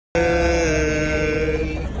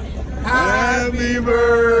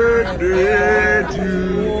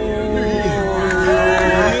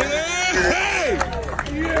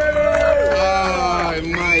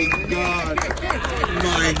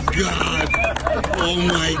Oh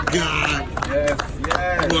my God. Yes,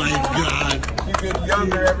 yes. Oh my God. You get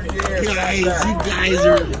younger every year. Guys, you guys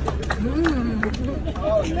are...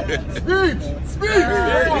 Speech!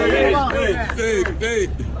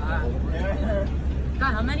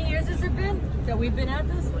 God, how many years has it been that we've been at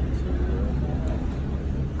this?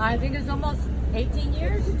 I think it's almost 18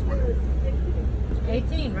 years.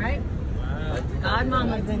 18, right? God,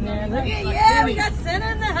 Mama's in there. Look at, yeah, we got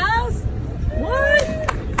Senna in the house. What?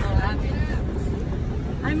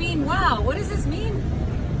 I mean, wow, what does this mean?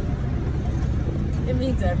 It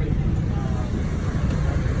means everything.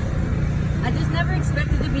 I just never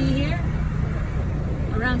expected to be here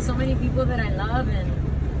around so many people that I love and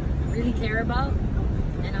really care about.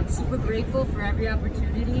 And I'm super grateful for every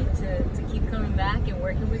opportunity to keep coming back and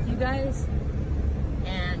working with you guys.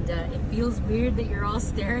 And it feels weird that you're all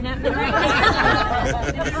staring at me right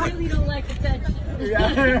now. I really don't like attention.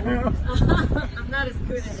 I'm not as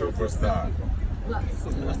good at it. Superstar.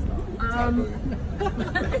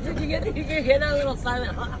 Did you hear that little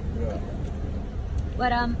silent laugh? Yeah.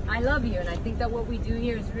 But I love you, and I think that what we do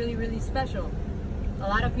here is really, really special. A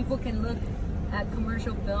lot of people can look at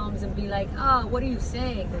commercial films and be like, oh, what are you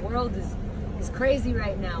saying? The world is crazy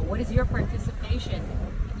right now. What is your participation,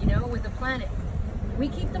 you know, with the planet? We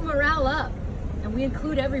keep the morale up, and we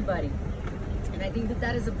include everybody. And I think that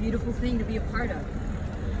that is a beautiful thing to be a part of.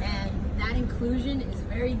 And that inclusion is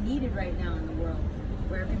very needed right now in the world,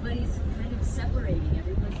 where everybody's kind of separating.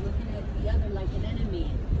 Everyone's looking at the other like an enemy.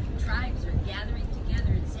 And tribes are gathering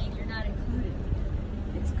together and saying you're not included.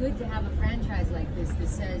 It's good to have a franchise like this that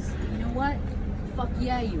says, you know what? Fuck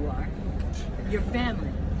yeah, you are. You're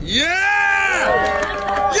family.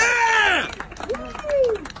 Yeah! Yeah!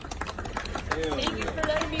 Thank you for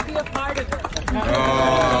letting me be a part of it.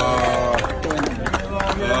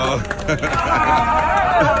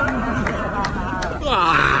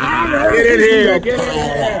 Get in here! Get in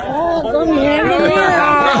here!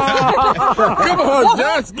 Come on,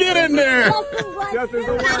 Just get in there! Get in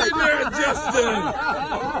there, Justin!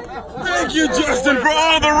 Thank you, Justin, for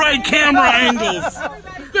all the right camera angles!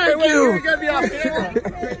 Thank you!